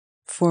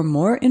For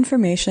more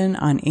information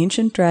on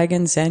Ancient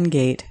Dragon Zen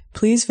Gate,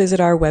 please visit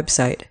our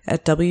website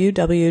at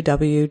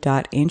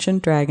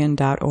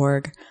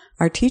www.ancientdragon.org.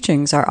 Our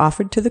teachings are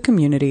offered to the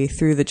community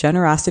through the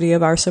generosity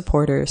of our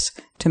supporters.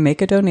 To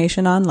make a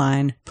donation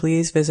online,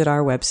 please visit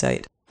our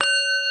website.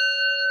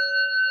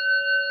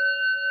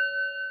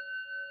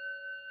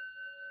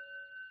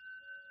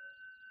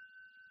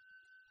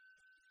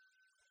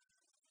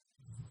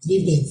 Good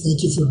evening.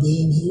 Thank you for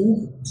being here.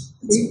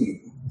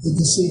 Good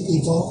to see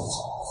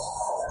people.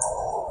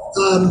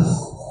 I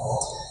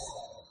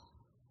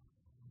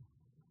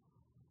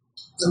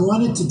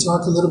wanted to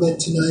talk a little bit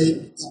tonight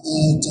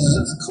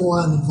about a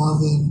koan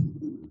involving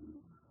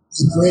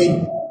the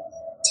great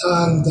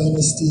Tang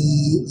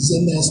Dynasty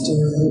Zen master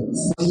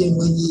Phayyan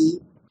Wenyi.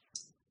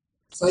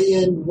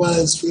 Phayyan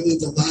was really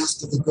the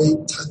last of the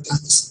great Tang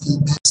Dynasty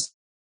masters.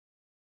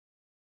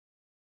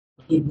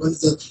 One of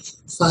the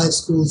 5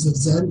 schools of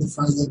Zen, the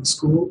Phayyan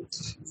school,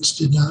 which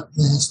did not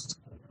last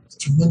a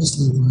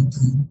tremendously long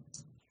time.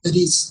 But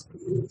he's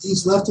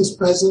left his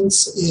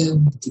presence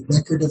in the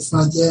record of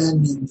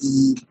Phayyan and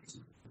the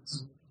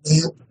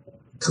lamp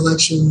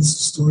collections,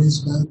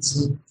 stories about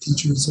Zen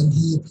teachers, and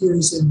he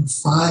appears in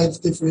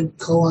 5 different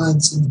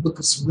koans in the Book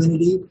of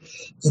Serenity,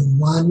 and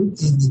 1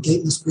 in the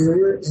Gateless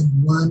Barrier,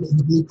 and 1 in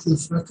the Blue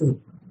Cliff Record.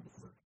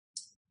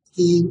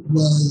 He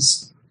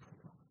was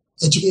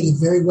educated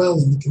very well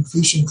in the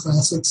Confucian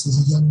classics as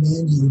a young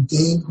man. He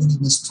ordained when he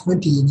was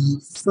 20, and he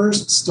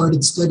first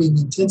started studying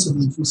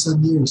intensively for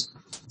some years,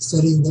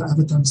 studying the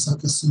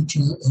Avatamsaka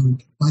Sutra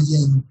and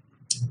Phayyan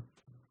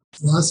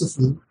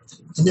philosophy.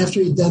 And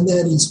after he'd done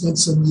that, he spent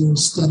some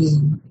years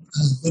studying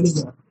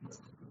Vinaya,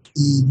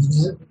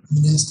 the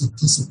monastic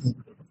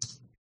discipline.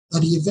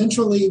 But he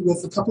eventually,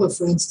 with a couple of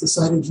friends,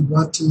 decided he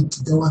wanted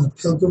to go on a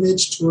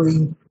pilgrimage,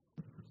 touring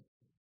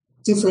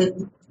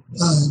different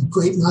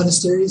great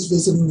monasteries,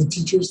 visiting the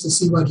teachers to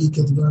see what he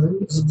could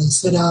learn. And they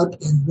set out,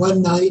 and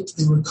one night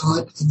they were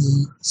caught in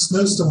a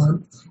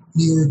snowstorm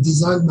near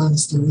Dizang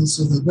Monastery.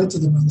 So they went to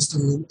the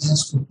monastery and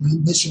asked for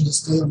permission to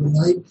stay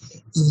overnight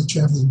in the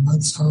traveling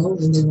monks' hall,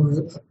 and they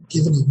were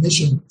given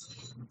admission.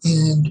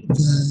 And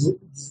the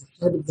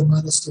head of the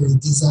monastery,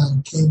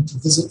 Dizang, came to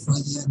visit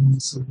Phayyan, and he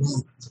said,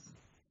 well,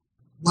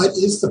 what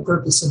is the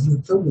purpose of your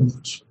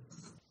pilgrimage?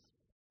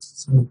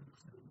 So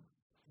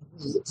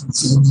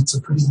it's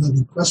a pretty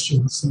loaded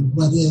question. So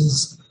what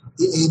is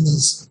the aim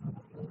is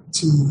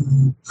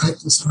to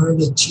practice hard,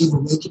 achieve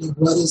awakening.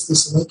 What is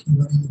this awakening?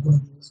 What are you going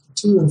to awaken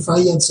to? And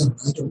Phayyan said,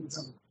 I don't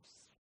know.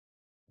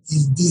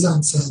 And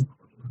Dizang said,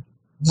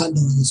 not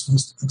knowing is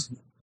most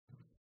intimate.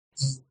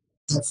 And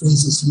that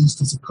phrase is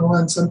used as a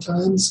koan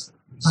sometimes.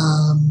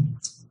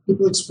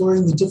 People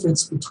exploring the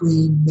difference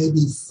between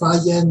maybe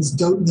Phayyan's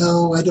don't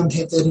know, I don't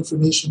have that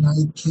information,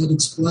 I can't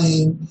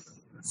explain,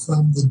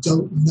 from the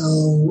don't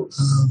know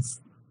of,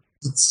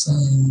 let's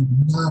say,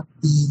 not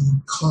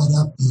being caught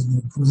up in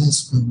or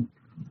grasping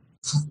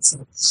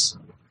concepts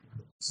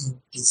and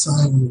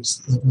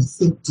desires that I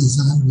think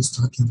Dizang was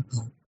talking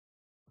about.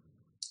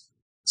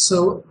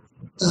 So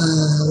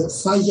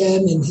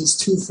Phayyan and his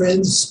 2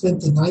 friends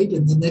spent the night,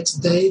 and the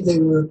next day they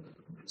were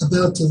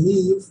about to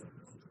leave.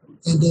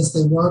 And as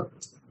they were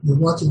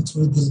walking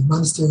toward the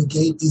monastery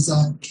gate,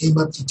 Dizang came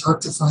up to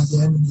talk to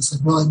Phayyan, and he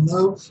said, well,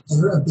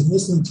 I've been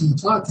listening to you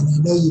talk, and I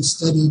know you've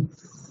studied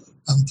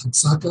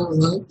Avatamsaka a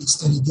lot, you've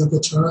studied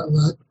Yogacara a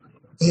lot,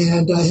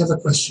 and I have a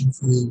question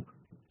for you.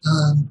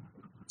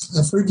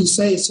 I've heard you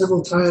say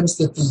several times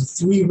that the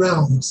 3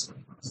 realms,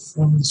 the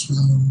formless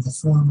realm, the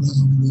form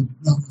realm, and the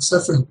realm of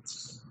suffering,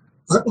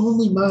 are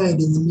only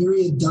mind, and the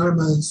myriad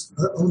dharmas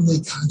are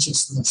only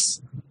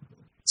consciousness.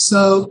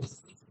 So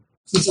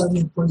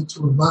Dizang pointed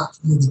to a rock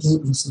near the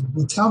gate and said,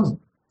 well, tell me,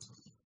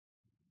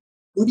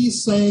 what do you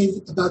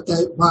say about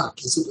that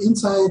rock? Is it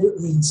inside or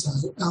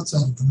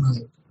outside of the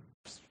mind?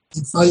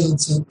 And Phayyan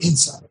said,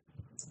 inside.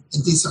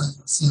 And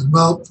Dizang said,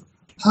 well,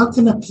 how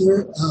can a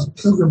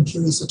pilgrim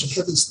carry such a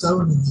heavy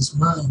stone in his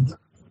mind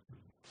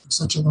for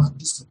such a long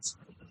distance?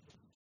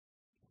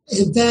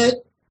 And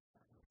that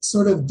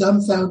sort of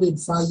dumbfounded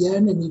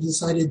Phayyan, and he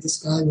decided this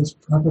guy was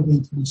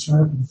probably pretty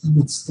sharp and he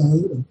would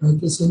stay and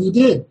practice, and he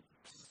did.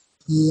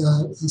 He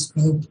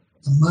spent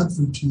a month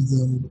or 2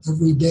 there.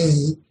 Every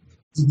day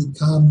he would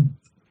come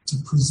to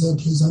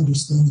present his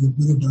understanding of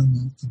Buddha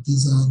Dharma to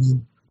Dizang,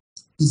 and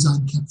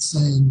Dizang kept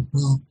saying,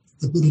 well,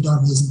 the Buddha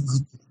Dharma isn't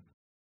like that.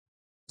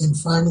 And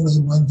finally,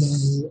 one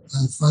day,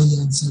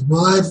 Phayyan said,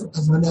 well,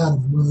 I've run out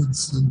of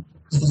words and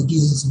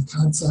ideas and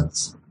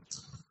concepts.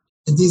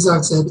 And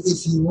Dizang said,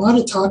 if you want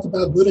to talk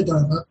about Buddha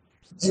Dharma,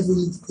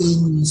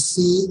 everything you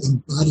see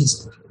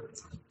embodies it.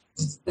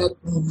 And at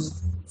that moment,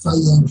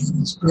 Phayyan had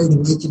this great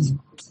awakening. And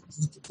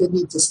he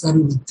continued to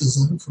study with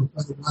Dizang for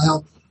quite a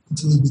while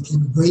until he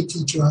became a great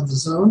teacher on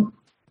his own.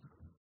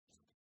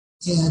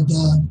 And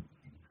the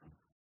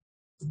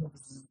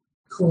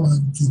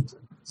koan,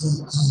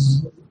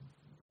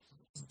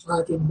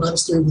 taught in a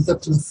monastery with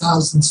up to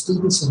 1,000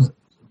 students in it.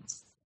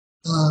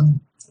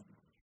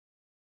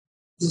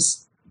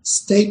 This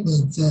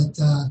statement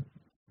that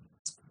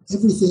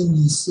everything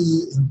you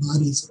see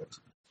embodies it.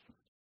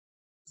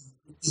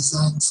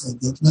 Design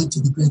said, that led to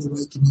the Great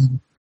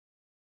Awakening,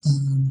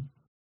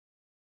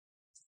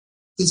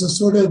 is a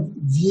sort of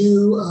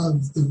view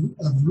of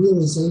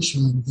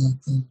realization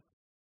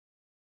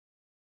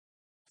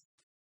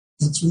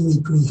that's really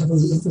pretty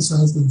heavily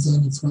emphasized in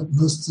Zen. It's what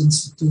most Zen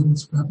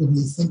students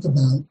probably think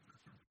about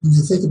when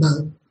they think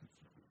about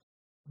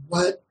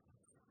what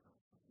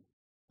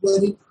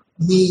it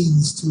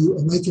means to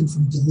awaken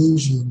from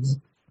delusion,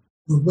 that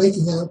we're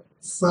waking up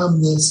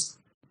from this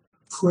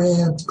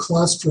cramped,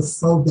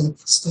 claustrophobic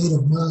state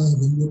of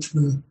mind in which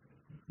we're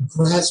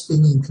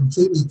grasping and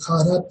completely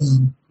caught up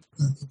in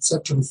our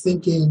conceptual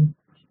thinking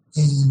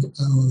and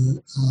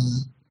our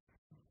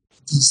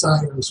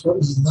desires, what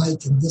we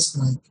like and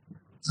dislike,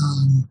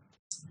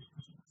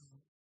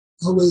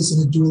 always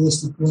in a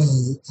dualistic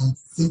way,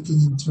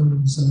 thinking in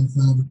terms of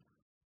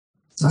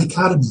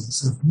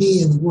dichotomies of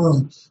me and the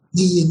world,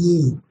 me and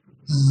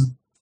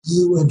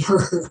you and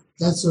her,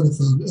 that sort of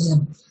thing,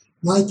 and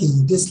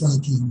liking,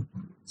 disliking,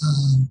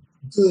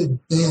 good,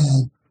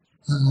 bad,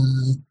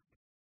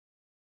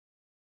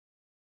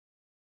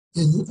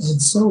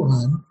 and so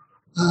on.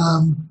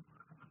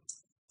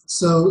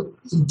 So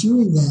in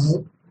doing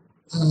that,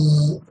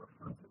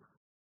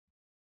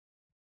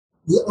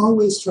 we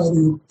always try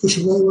to push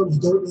away what we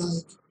don't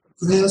like,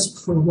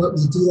 grasp for what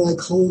we do like,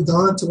 hold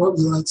on to what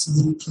we like so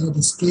that we can't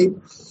escape.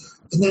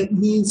 And that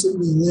means that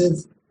we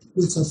live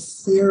with a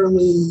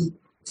fairly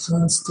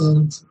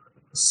constant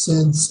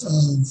sense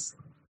of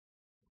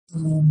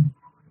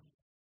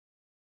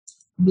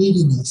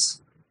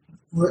neediness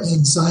or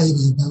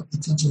anxiety about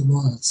potential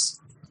loss,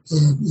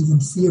 and even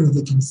fear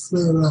that can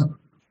flare up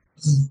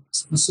in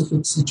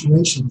specific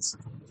situations.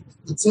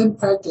 The Zen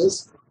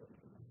practice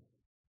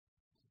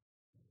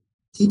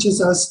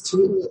teaches us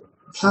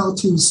how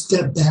to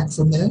step back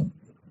from that,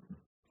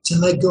 to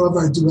let go of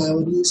our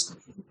dualities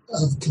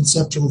of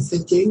conceptual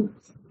thinking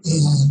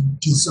and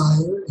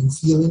desire and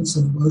feelings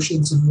and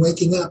emotions, and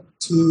waking up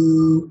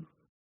to,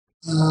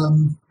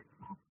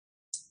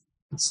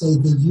 let's say,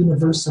 the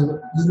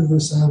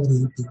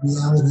universality, the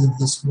reality of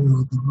this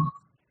world,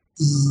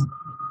 the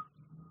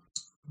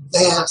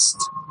vast,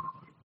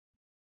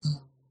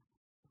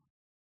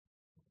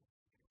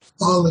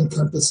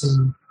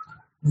 all-encompassing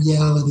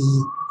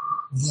reality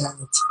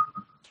that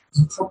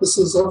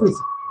encompasses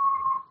everything.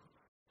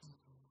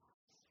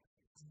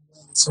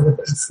 Sort of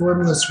a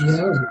formless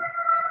reality.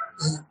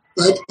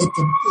 But at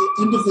the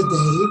end of the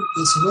day,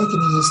 this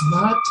awakening is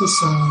not to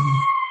some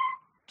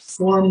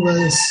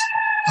formless,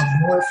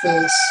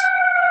 amorphous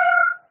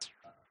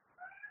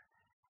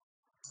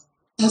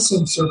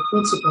essence or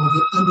principle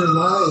that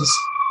underlies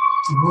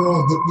the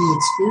world that we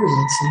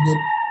experience and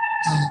that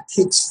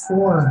takes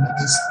form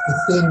as the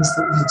things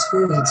that we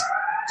experience.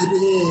 It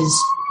is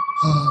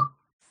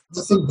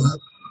nothing but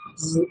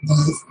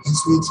life as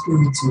we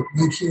experience it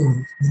right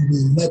here. When we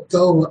let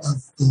go of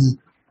the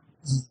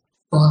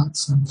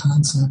thoughts and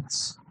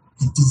concepts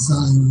and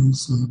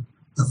desires and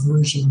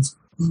aversions,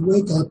 we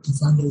wake up to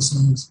find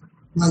ourselves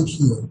right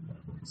here,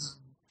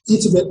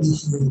 intimately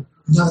here,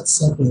 not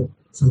separate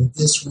from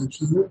this right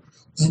here,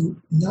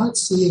 and not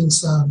seeing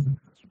some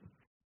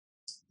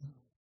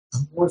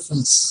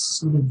amorphous,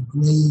 sort of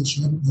grayish,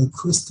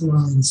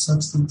 crystalline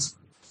substance.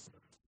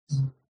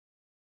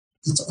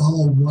 It's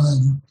all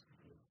one.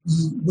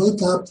 We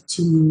wake up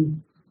to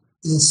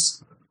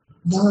this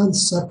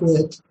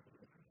non-separate,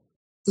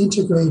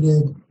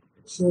 integrated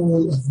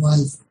whole of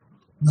life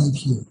right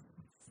here.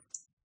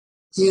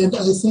 And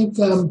I think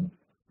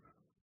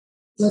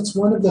that's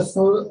one of the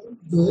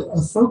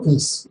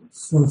focus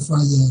for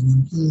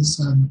Fayen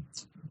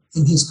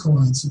in his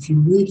koans. If you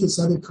read his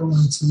other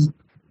koans,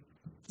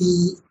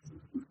 he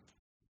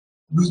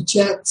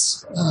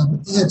rejects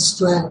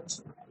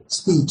abstract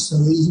speech, so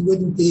he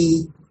wouldn't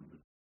be.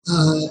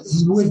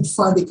 He would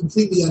find it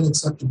completely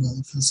unacceptable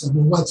if he said,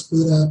 well, what's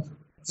Buddha?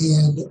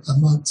 And a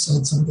monk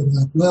said something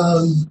like,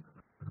 well, you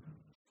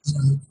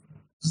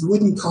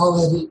wouldn't call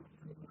it,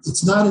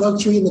 it's not an oak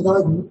tree in the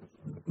garden.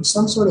 There's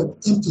some sort of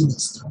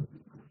emptiness to it.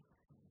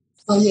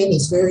 Fayen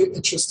is very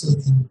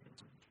interested in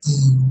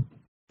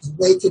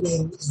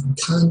awakening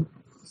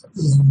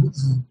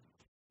in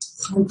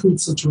concrete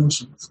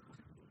situations,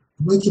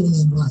 awakening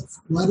in life.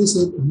 What is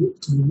it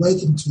to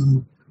awaken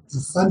to the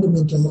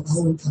fundamental,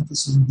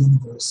 all-encompassing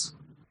universe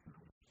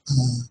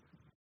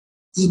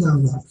in our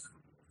life?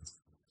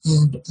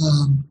 And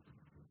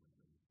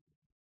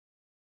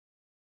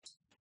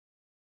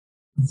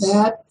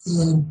that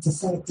and the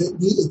fact that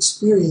we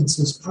experience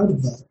as part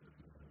of that.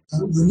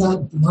 We're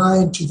not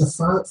blind to the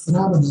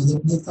phenomena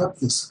that make up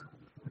this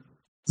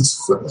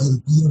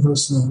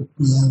universal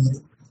reality.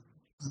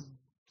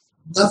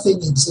 Nothing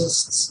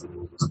exists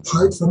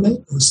apart from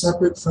it or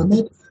separate from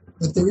it,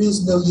 but there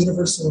is no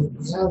universal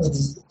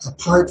reality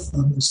apart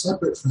from or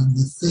separate from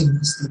the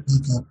things that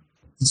make up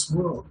this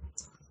world.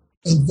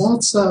 And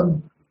that's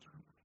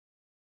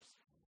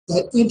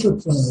that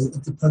interplay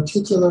of the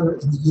particular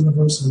and the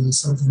universal is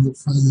something that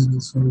Fayen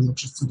is very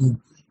interested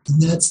in.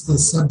 And that's the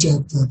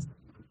subject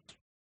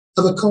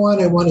of a koan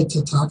I wanted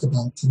to talk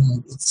about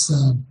tonight. It's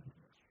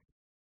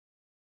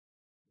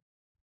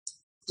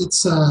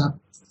it's a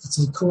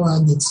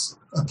koan that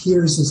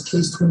appears as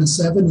case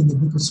 27 in the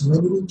Book of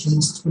Serenity,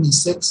 case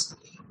 26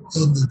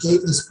 in the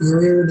Gateless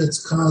Barrier, and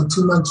it's called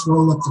 2 Monks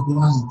Roll Up the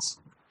Blinds.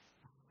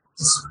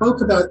 I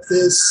spoke about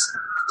this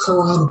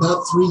koan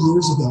about 3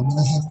 years ago, and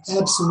I have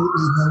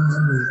absolutely no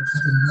memory of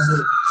having read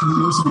it 3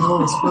 years ago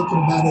and spoken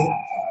about it.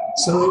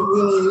 So it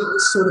really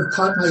sort of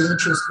caught my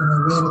interest when I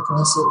ran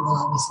across it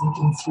while I was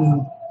looking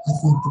through, I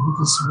think, the Book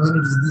of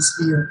Serenity this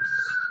year.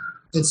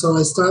 And so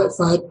I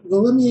thought,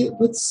 well,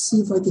 let's see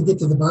if I can get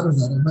to the bottom of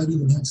that. I might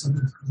even have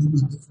something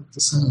completely different to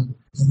say,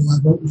 although I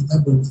won't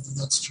remember whether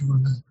that's true or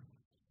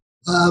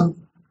not.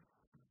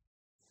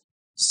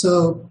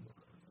 So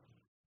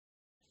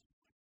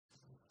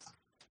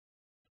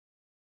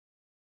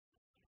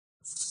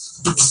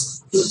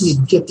let me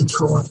get the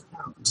koan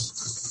out.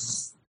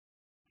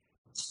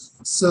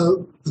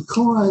 So the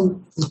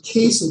koan, the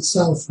case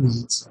itself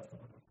reads,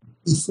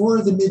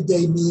 before the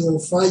midday meal,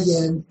 Fa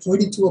Yen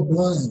pointed to a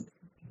blind.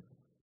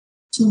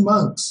 2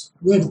 monks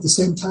went at the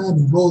same time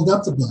and rolled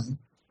up the blind.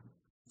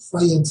 Fa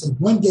Yen said,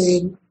 1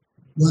 gain,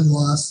 1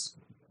 loss.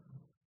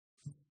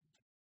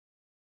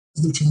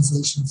 Other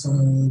translations are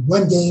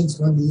 1 gains,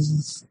 1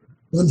 loses.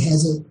 1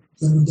 has it,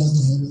 the other one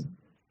doesn't have it.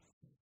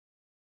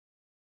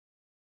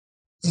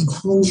 And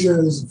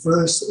Hongzhi's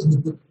verse in the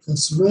Book of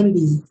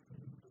Serenity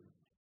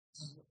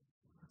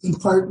in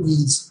part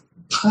reads,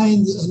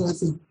 pines, and I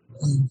think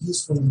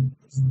useful in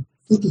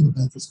thinking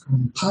about this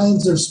koan,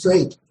 pines are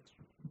straight,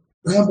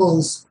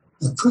 brambles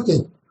are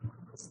crooked,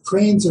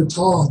 cranes are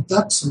tall,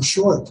 ducks are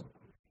short.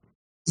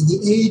 In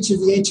the age of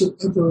the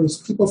ancient emperors,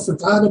 people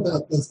forgot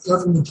about both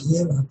government and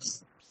anarchy.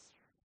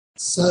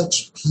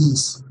 Such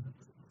peace,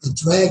 a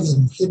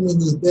dragon hidden in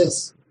the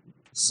abyss,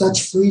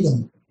 such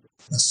freedom,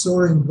 a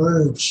soaring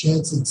bird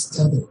sheds its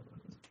tether.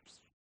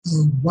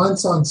 And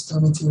Wansong's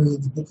commentary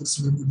of the Book of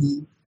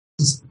Serenity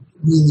is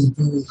really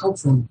very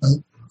helpful,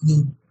 but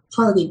in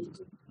part it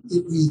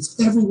reads,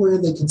 everywhere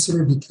they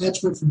consider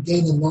detachment from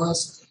gain and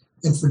loss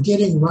and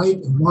forgetting right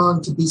and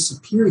wrong to be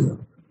superior.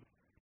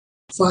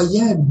 Fa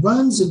Yen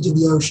runs into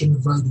the ocean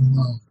of right and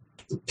wrong,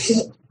 the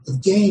pit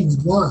of gain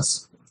and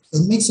loss,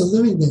 and makes a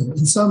living there.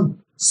 And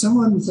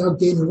someone without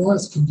gain or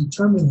loss can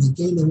determine the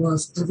gain and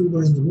loss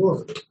everywhere in the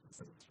world.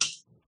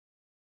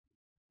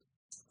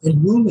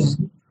 And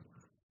Wumen,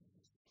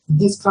 in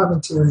his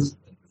commentary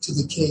to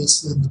the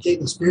case, in the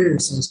Gateless Barrier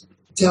says,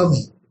 tell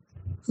me,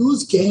 who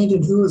is gained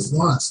and who is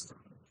lost?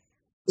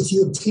 If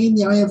you obtain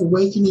the eye of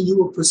awakening, you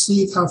will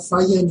perceive how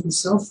Fa Yen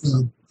himself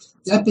felt.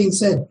 That being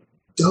said,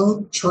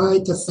 don't try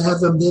to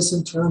fathom this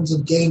in terms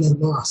of gain and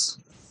loss.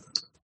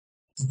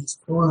 And his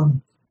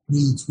poem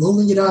reads,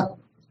 rolling it up,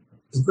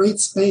 the great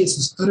space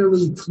is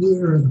utterly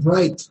clear and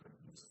bright.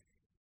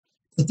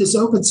 But this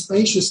open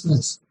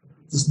spaciousness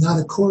does not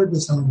accord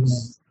with our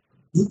way.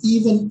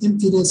 Even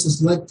emptiness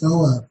is let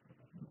go of.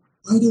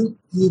 Why don't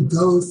you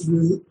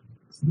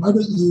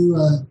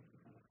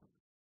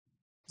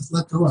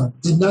let go of?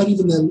 Then not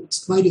even the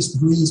slightest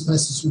breeze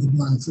passes through the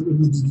blinds. It would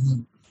read it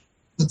again.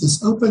 But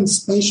this open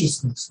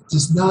spaciousness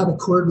does not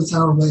accord with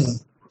our way.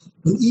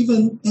 When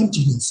even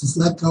emptiness is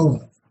let go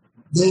of,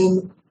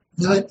 then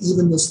not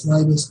even the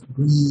slightest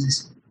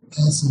breeze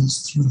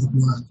passes through the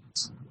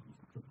blinds.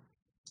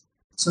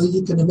 So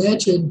you can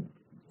imagine,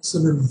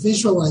 sort of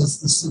visualize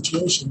the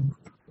situation,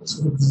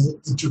 sort of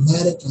the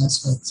dramatic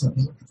aspects of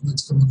it,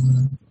 what's going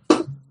on.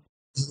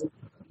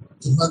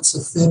 The months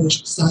have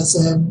finished,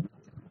 Zazen.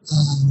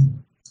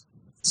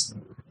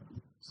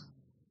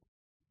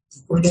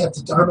 We're going to have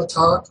the Dharma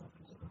talk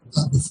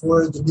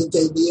before the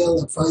midday meal,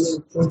 and Fa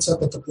Yen points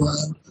up at the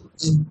blind.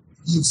 And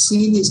you've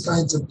seen these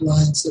kinds of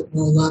blinds that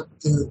roll up.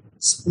 They're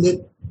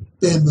split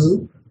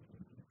bamboo.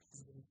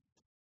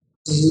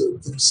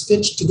 They're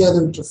stitched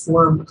together to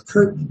form a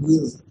curtain,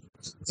 really.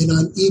 And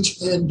on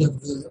each end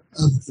of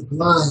the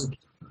blind,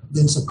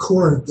 there's a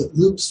cord that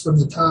loops from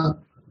the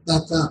top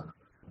back up.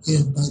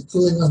 And by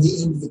pulling on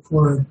the end of the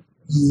cord,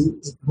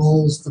 it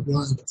rolls the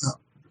blind up.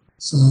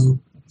 So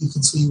you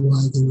can see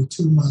why there were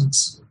 2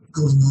 monks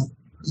going up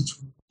each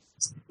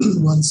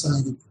one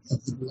side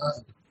of the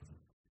blind.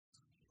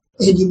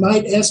 And you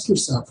might ask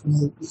yourself,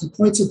 well, he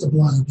points at the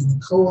blind in the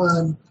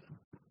koan,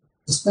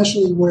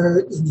 especially where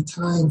in the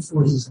time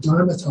for his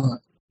Dharma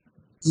talk,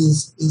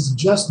 is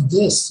just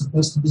this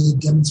supposed to be a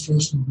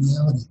demonstration of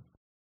reality?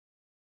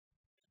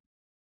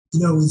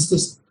 It's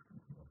just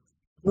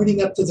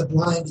pointing up to the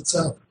blind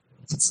itself.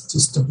 It's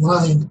just a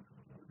blind.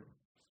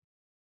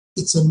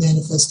 It's a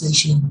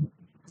manifestation.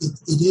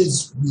 It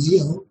is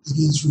real. It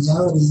is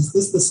reality. Is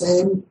this the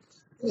same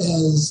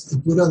as the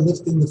Buddha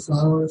lifting the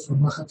flower from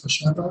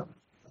Mahakashapa?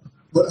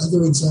 Or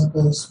other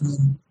examples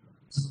when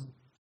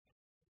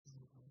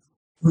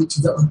refer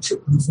to the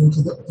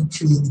oak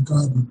tree in the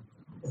garden,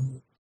 or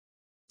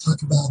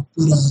talk about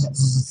Buddha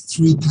as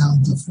 3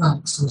 pounds of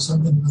flax or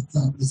something like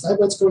that. Is that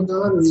what's going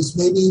on, or is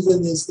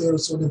there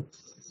sort of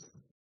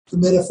the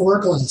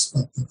metaphorical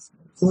aspect of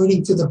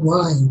pointing to the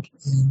blind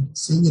and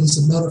seeing it as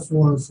a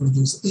metaphor for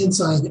this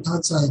inside,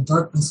 outside,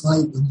 darkness,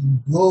 light, and you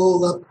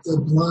roll up the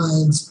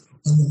blinds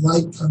and the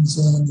light comes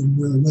in and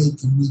we're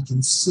awake and we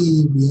can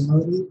see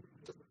reality.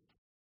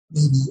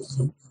 Maybe, I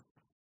don't know.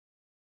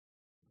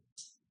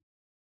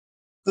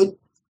 But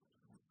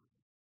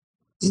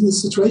in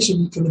this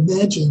situation, you can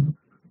imagine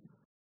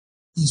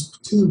these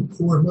two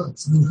poor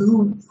monks. I mean,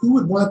 who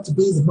would want to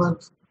be the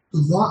monk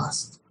who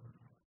lost?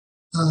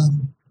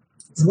 And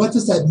what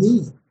does that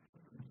mean?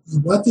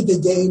 And what did they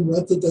gain?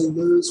 What did they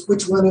lose?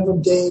 Which one of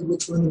them gained?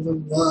 Which one of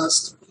them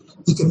lost?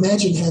 You can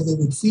imagine how they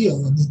would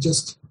feel. I mean,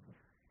 just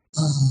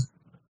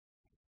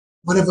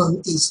one of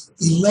them is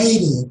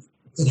elated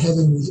at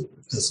having,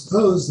 I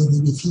suppose, that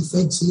if he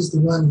thinks he's the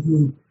one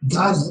who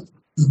got it,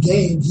 who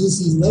gained,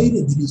 he's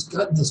elated that he's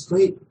gotten this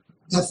great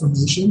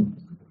affirmation.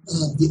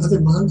 The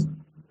other monk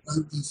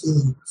might be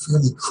feeling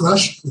fairly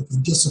crushed with the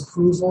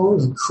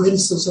disapproval and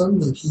criticism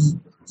that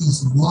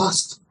he's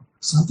lost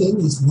something,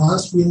 he's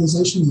lost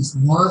realization, he's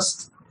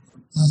lost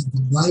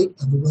the light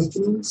of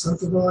awakening,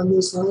 something along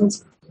those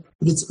lines.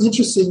 But it's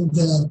interesting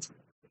that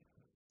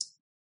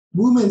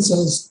Wumen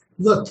says,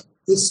 look,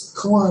 this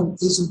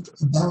koan isn't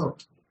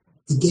about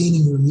the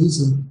gaining or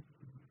losing,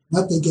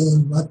 what they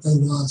gained, what they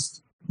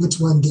lost, which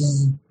one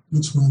gained,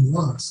 which one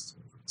lost.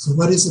 So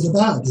what is it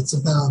about? It's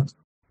about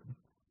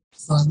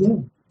Fa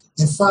Yin.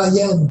 And Fa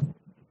Yin,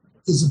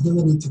 his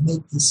ability to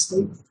make this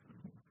statement.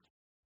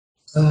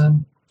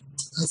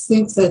 I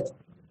think that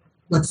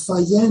what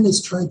Fa Yin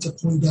is trying to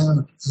point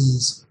out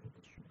is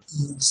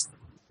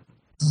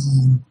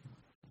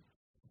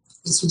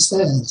as he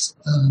says,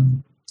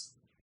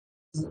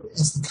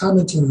 as the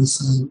commentaries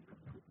say,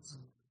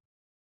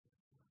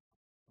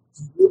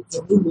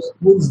 the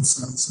woman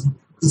says,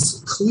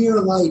 this clear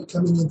light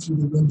coming in through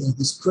the window,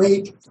 this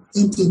great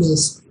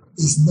emptiness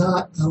is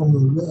not our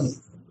way.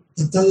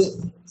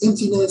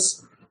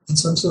 Emptiness and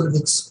some sort of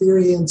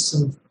experience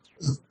of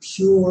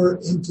pure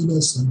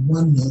emptiness and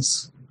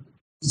oneness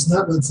is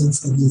not what Zen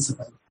study is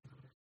about.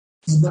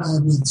 And I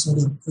would sort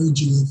of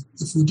urge you,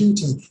 if we do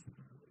take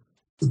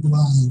the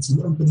blinds and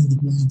opening the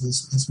blinds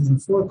as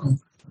metaphorical,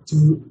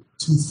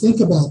 to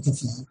think about the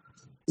fact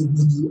that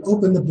when you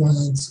open the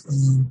blinds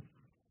and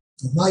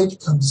the light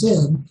comes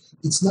in,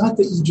 it's not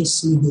that you just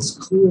see this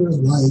clear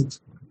light,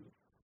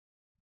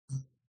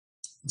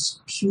 this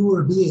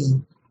pure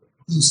being.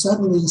 You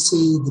suddenly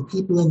see the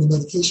people in the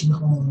meditation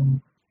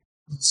hall,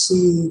 you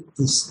see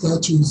the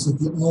statues at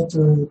the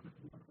altar, you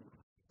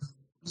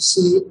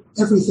see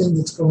everything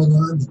that's going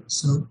on there.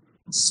 So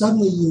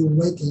suddenly you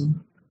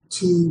awaken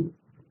to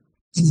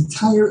an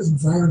entire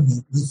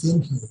environment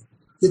within here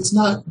that's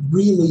not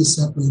really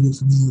separated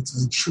from the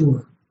outside,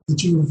 sure, but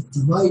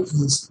the light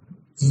is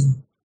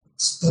in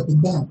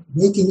stepping back,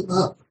 waking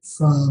up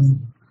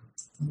from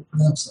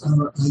perhaps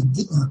our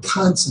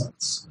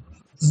concepts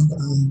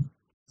and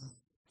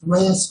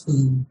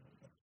grasping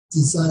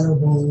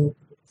desirable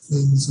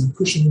things and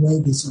pushing away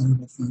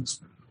desirable things,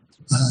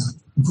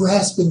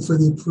 grasping for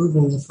the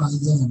approval of Fa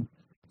Yin,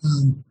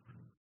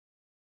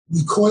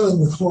 recoiling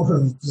with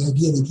horror at the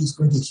idea that he's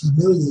going to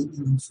humiliate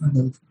you in front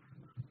of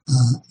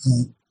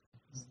a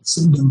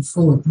syndom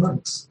full of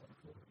monks.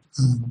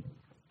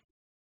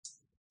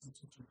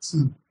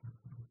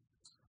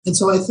 And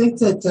so I think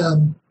that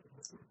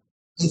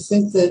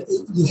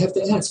you have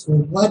to ask, well,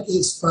 what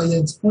is Fa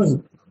Yin's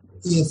point?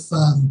 If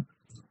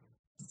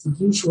the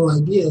usual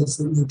idea is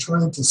that you're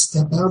trying to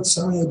step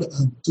outside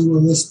of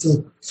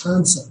dualistic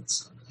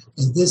concepts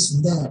and this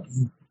and that,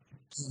 and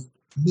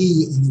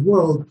me and the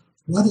world,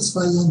 what is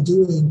Fa Yin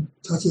doing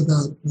talking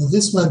about, well,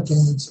 this one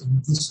gains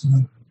and this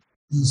one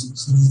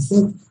loses? And I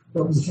think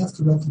what we have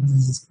to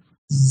recognize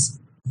is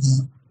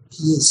that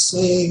he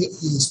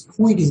is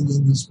pointing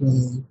in this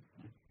way,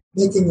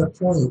 making a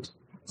point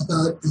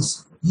about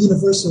this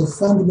universal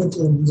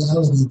fundamental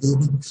reality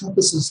that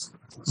encompasses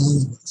all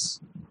of us.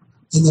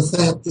 And the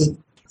fact that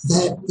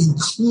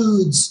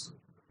includes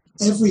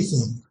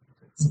everything,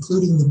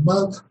 including the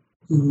monk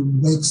who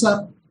wakes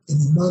up and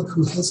the monk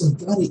who hasn't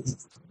got it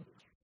yet.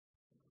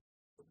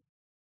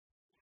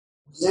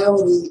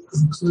 Reality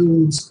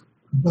includes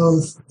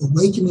both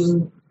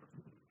awakening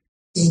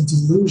and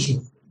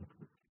delusion.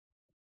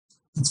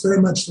 It's very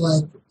much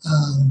like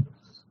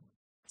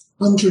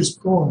Hunter's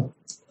poem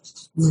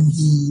when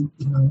he,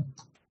 I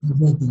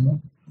read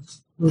that,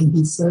 when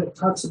he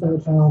talks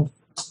about how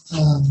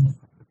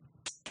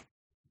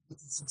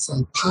it's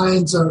like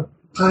pines are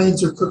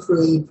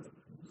crooked,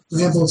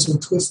 brambles are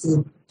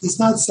twisted. He's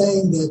not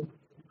saying that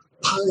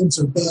pines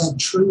are bad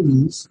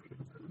trees.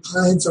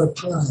 Pines are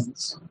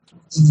pines.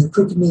 And their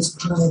crookedness,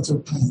 pines are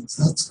pines.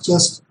 That's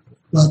just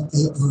what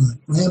they are.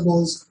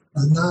 Brambles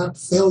are not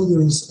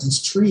failures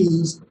as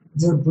trees.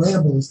 They're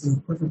brambles.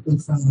 They're perfectly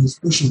fine as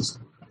bushes.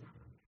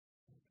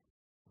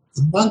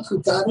 The monk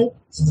who got it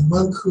and the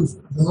monk who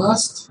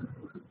lost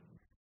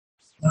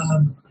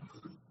are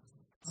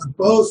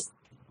both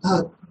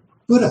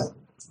Buddha,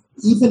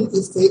 even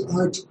if they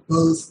aren't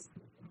both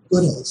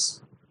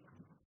Buddhas.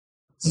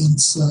 And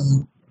so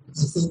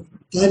I think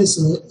that is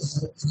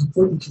an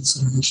important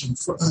consideration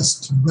for us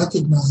to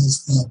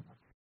recognize that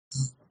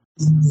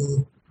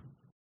when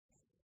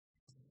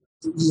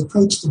we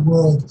approach the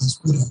world as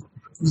Buddha,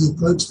 we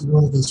approach the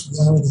world as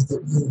reality,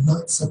 that we are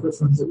not separate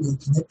from it, we are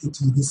connected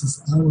to. This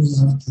is our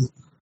reality.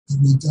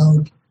 And we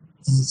don't,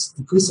 as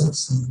the precepts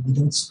say, we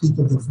don't speak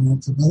of the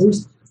faults of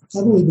others,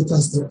 not only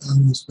because they're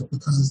ours, but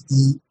because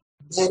they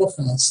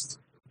manifest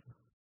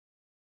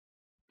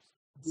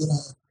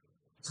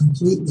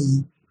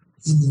completely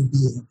in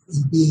their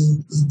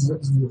being in their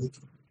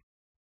awakening.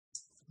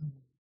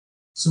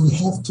 So we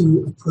have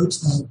to approach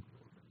that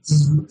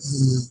in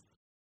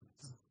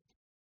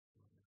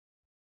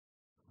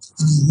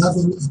a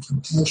loving and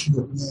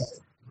compassionate way.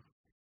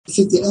 I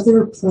think the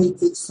other point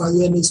that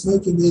Fayen is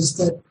making is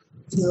that,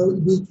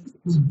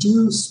 we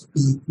do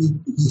speak.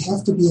 We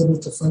have to be able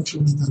to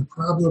function, and our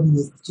problem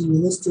with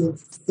dualistic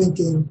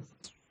thinking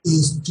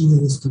is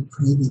dualistic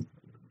craving.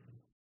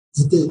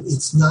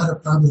 It's not a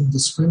problem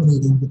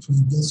discriminating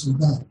between this or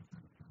that.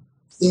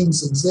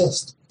 Things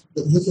exist,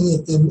 but looking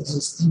at them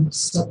as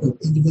separate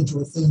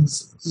individual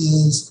things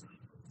is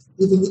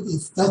living.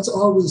 If that's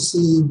all we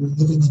see, we're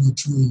living in a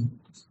dream.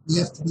 We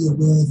have to be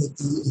aware that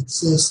they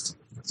exist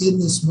in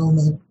this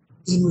moment,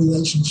 in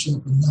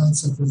relationship and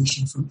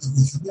non-separation from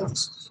everything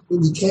else. But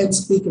we can't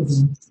speak of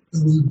them,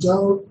 and we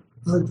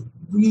aren't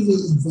really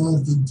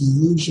involved in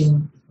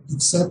delusion,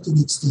 except to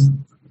the extent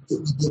that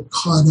we get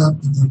caught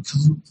up in our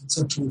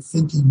conceptual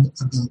thinking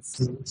about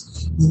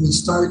things. When we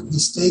start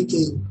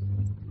mistaking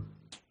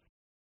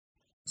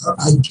our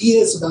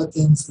ideas about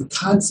things, the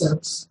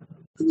concepts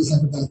that we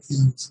have about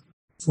things,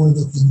 for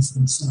the things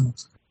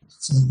themselves.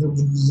 So that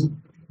when we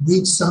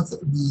reach something,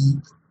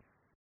 we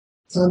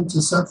come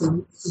to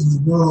something in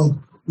the world,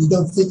 we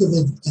don't think of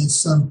it as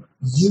some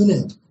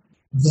unit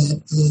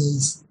that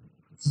is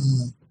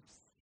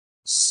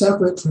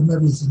separate from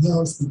everything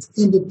else, that's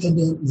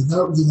independent,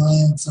 without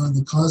reliance on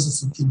the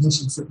causes and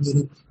conditions that made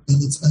it,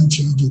 and it's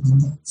unchanging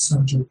and not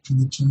subject to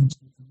the change of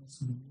the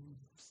rest of the world.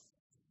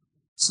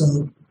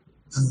 So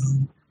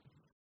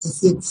I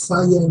think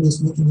Fayen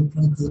is making the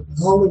point that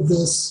all of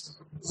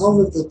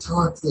the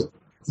talk, that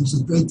there's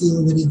a great deal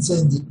of it in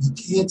Zen, that you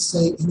can't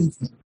say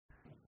anything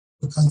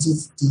because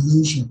it's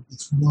delusion,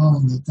 it's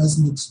wrong, it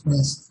doesn't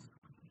express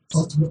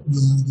ultimate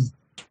reality.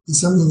 It's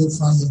something that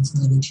Fayen's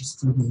not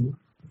interested in.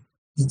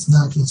 It's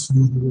not his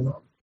view of the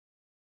world.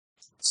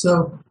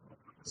 So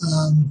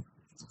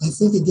I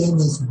think, again,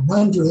 as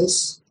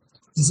wondrous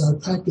as our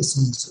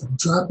practices of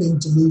dropping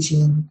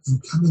delusion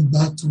and coming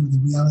back to the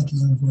reality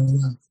of our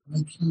life,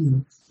 right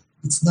here,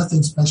 it's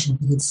nothing special,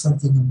 but it's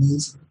something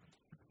amazing.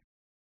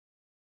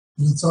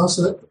 And it's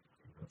also,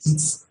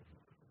 it's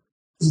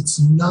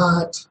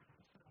not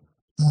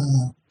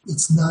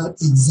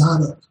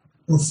exotic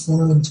or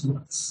foreign to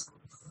us.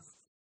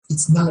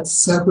 It's not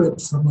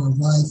separate from our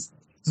life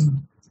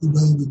and the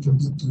way we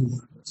conduct our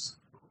lives.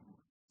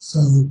 So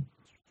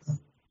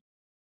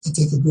I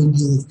take a great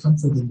deal of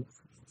comfort in it.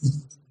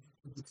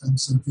 It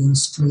becomes a very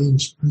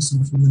strange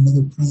person from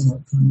another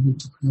planet in order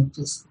to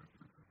practice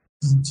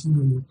and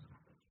to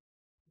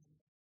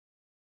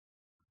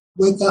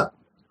wake up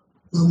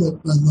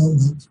moment by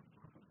moment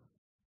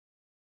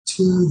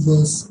to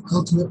this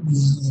ultimate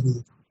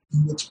reality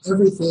in which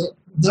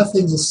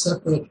nothing is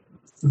separate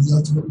from the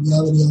ultimate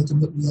reality.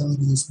 Ultimate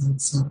reality is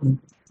not separate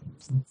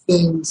from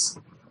things.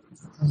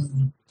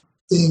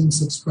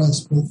 Things express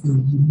both their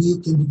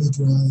unique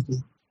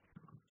individuality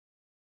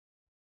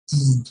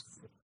and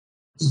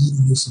the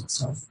universe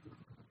itself.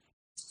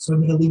 So I'm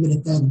going to leave it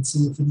at that and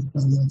see if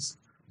anybody else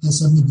has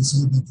something to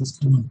say about this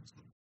comment.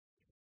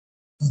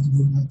 Thank you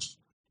very much.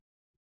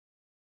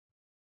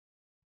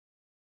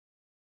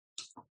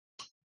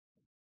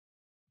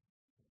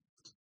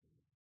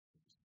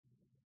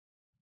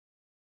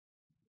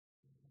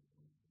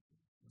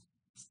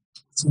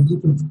 So you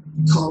can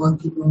call on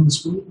people on the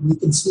street and you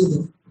can see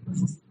them.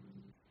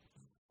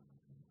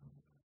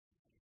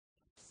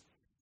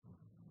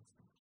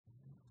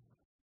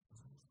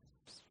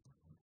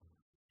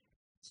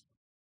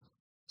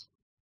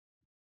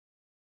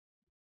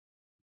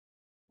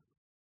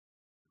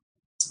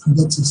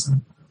 That's a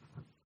sign.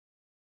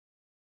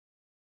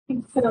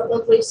 Thanks for that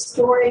lovely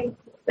story,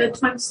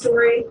 bedtime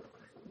story.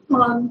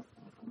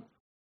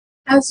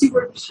 As you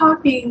were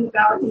talking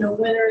about,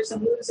 winners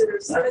and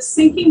losers, I was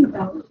thinking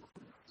about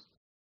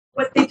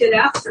what they did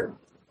after.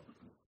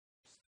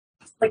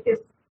 Like if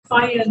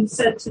Fayen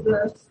said to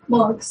the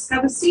monks,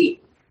 have a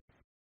seat,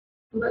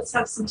 and let's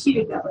have some tea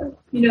together.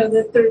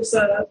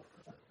 That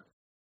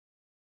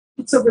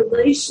it's a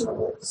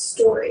relational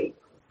story.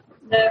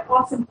 And I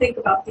often think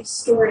about these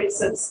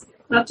stories as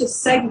not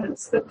just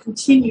segments, but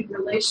continued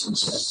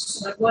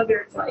relationships. And I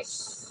wondered, like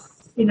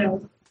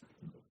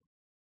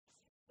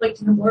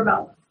to know more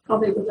about how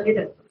they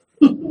related.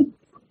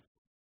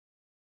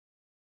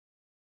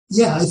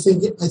 Yeah, I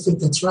think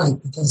that's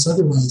right, because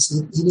otherwise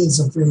it is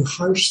a very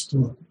harsh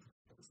story.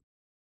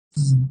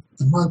 And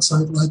the monks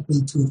aren't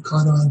likely to have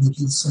caught on that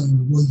he's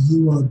saying, well,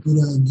 you are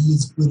Buddha and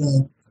he's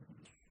Buddha,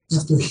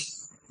 after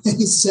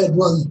he said,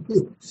 well,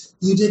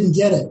 you didn't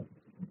get it.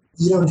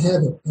 You don't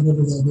have it,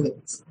 whatever that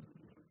is.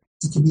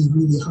 It can be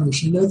really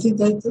harsh. And I think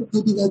that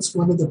maybe that's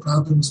one of the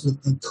problems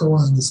with the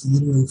koan, this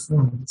literary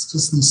form. It's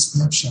just these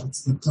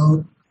snapshots that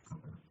don't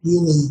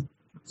really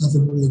have a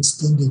more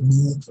extended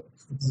knowledge of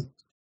that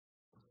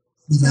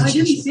No, I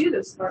didn't relationship. see it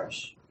as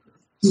harsh.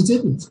 He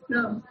didn't.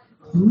 No.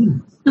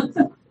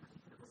 I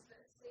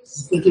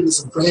think it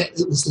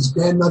was his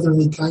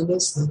grandmotherly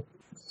kindness that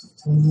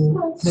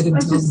had him I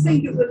tell just him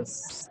think that. it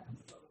was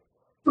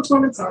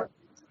performance art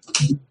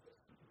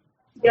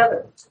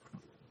together.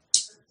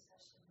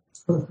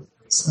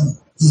 So,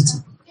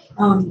 yes.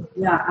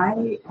 Yeah,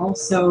 I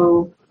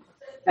also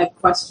had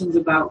questions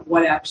about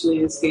what actually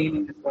is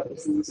gaining and what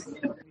is losing.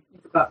 You know, when you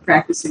think about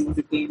practicing with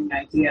a gaining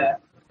idea,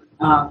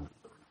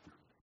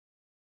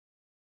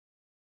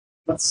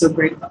 what's so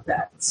great about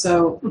that?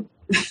 So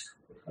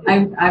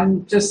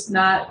I'm just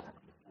not.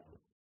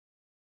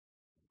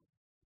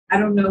 I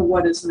don't know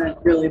what is meant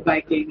really by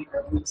gaining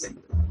or losing.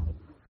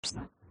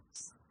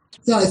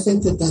 Yeah, I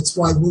think that's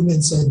why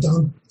women said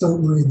don't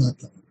worry about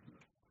that.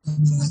 I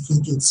mean, I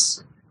think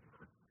it's,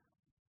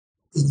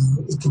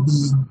 it could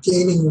be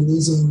gaining or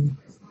losing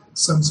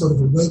some sort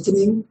of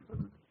awakening.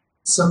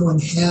 Someone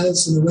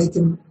has an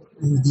awakened,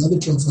 or the other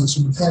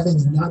translation of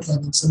having and not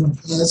having. Someone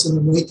has an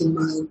awakened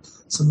mind.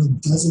 Someone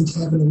doesn't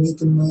have an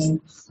awakened mind.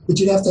 But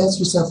you'd have to ask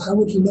yourself, how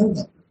would you know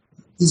that?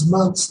 These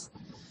monks,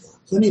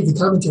 plenty of the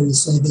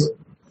commentaries say that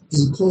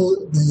they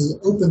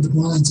open the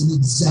blinds in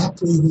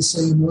exactly the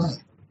same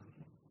way.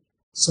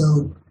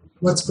 So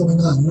what's going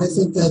on? And I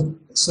think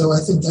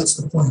that's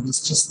the point.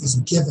 It's just this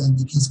given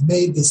that he's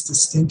made this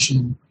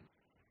distinction,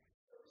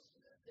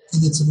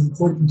 and it's an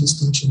important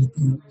distinction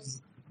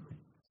apparently.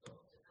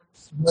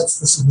 What's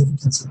the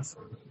significance of it?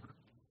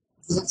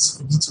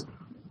 Yes, it's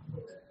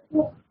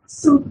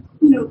So,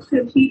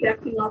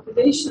 piggybacking off of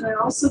Dacian, I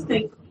also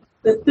think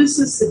that this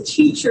is the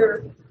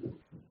teacher,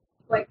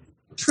 like,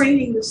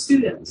 training the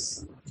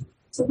students.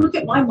 So look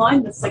at my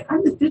mind that's like,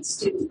 I'm the good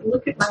student, and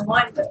look at my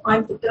mind that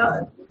I'm the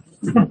dud.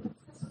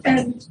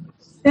 And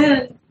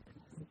then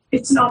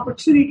it's an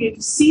opportunity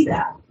to see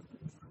that.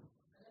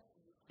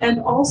 And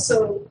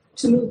also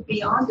to move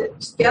beyond it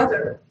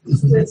together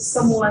with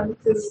someone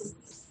who,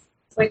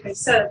 like I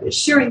said, is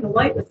sharing the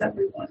light with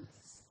everyone.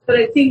 But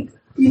I think,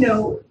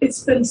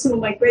 it's been some of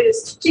my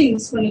greatest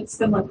teachings when it's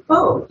been like,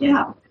 oh,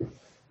 yeah,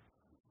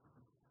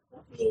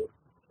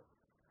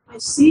 I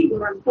see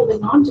where I'm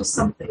holding on to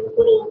something a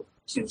little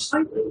too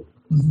tightly.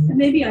 And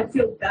maybe I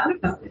feel bad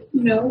about it,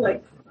 I'm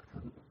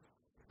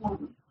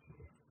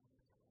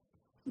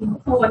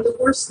the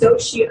worst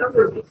doshi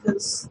ever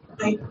because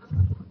I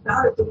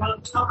got it the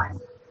wrong time.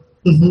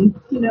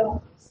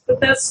 But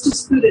that's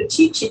just good at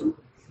teaching.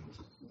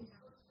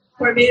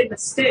 Where I made a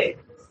mistake.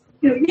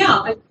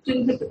 I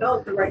didn't hit the bell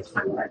at the right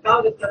time, or I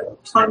got it at the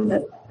time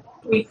that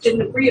we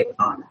didn't agree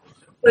upon.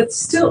 But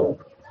still,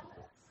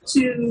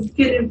 to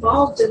get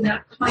involved in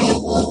that kind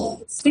of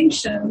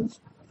distinction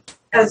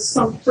as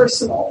some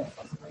personal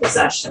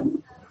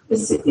possession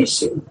is the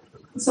issue.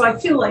 So I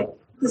feel like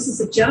this is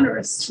a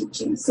generous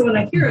teaching. So when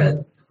I hear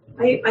it,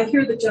 I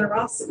hear the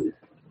generosity.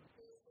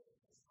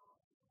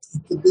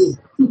 It could be.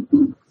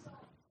 One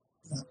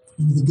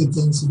of the good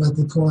things about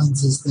the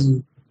koans is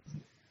they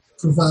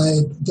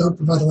don't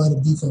provide a lot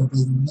of detail. They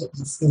let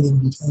you fill in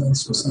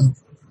details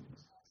yourself.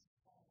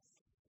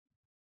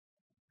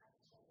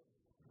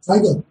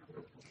 Tiger.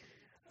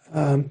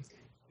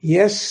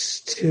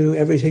 Yes to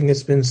everything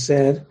that's been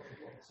said.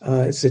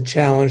 It's a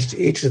challenge to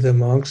each of the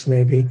monks,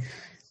 maybe.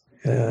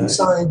 I'm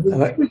sorry.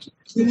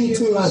 We need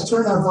to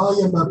turn our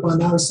volume up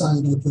on our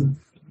side, I think.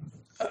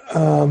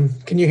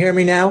 Can you hear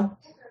me now?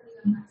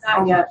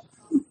 Not yet.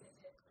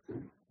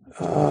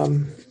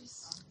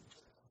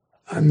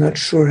 I'm not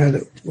sure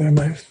where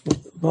my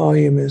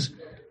volume is.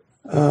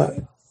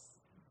 Can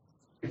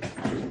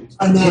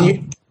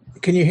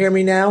you hear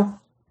me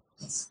now?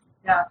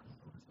 Yeah.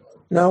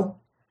 No?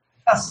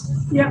 Yes.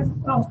 Yeah.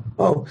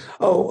 Oh,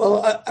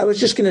 well, I was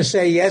just going to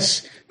say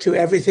yes to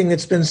everything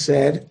that's been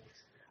said.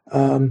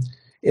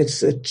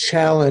 It's a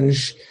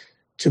challenge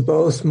to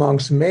both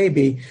monks,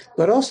 maybe,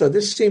 but also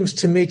this seems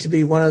to me to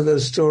be one of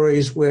those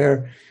stories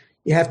where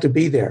you have to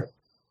be there.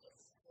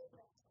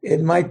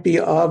 It might be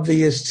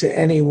obvious to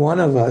any one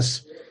of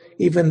us,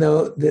 even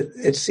though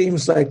it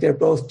seems like they're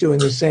both doing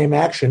the same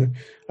action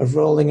of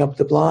rolling up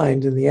the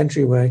blind in the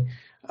entryway.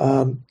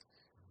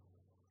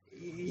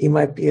 You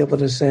might be able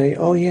to say,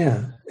 oh,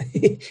 yeah,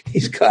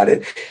 he's got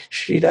it.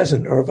 She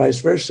doesn't, or vice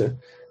versa.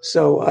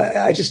 So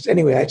I just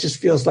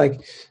feels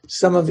like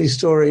some of these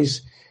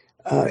stories,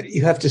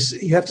 you have to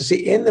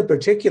see in the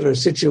particular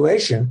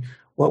situation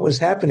what was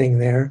happening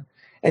there.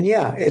 And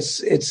yeah,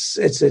 it's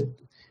a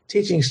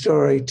teaching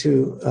story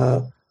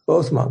to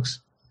both monks,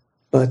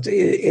 but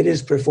it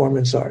is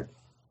performance art.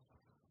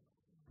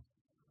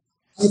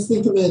 I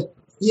think of it,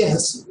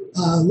 yes,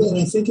 and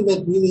I think of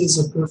it really as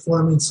a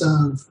performance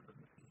of,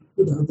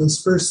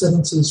 those first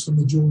sentences from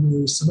the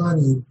Jewelry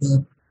Samani,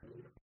 the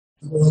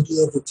whole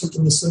idea that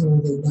taking the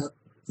similar, they're not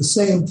the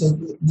same,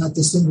 not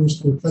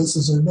distinguished where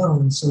places are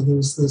known. So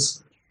there's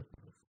this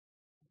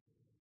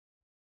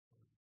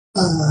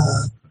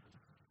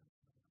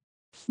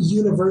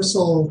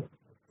universal,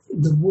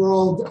 the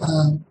world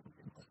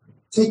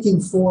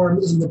taking form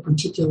in the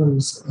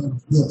particulars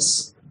of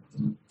this.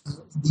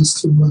 these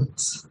 2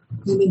 months,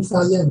 and in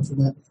Fayen for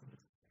that.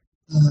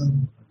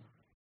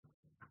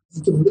 I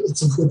think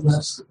it's a good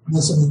lesson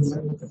in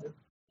that regard.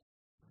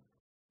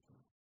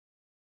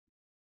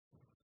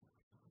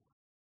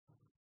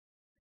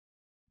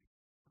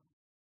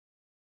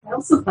 I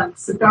also find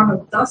the Dharma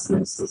of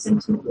thusness is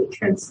intimately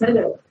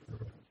transmitted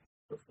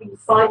between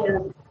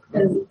Fayen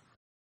and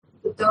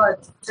the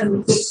Dud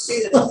and the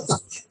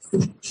students.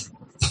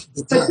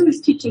 But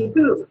who's teaching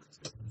who?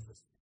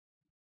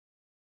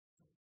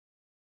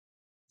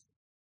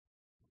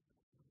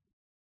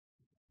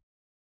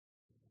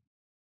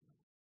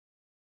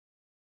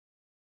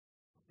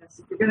 Yes,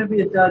 if you're going to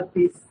be a dud,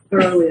 be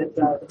thoroughly a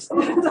dud.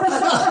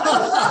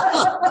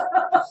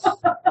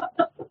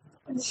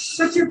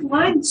 But you're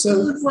blind,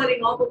 So- so it's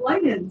letting all the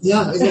light in.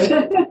 Yeah,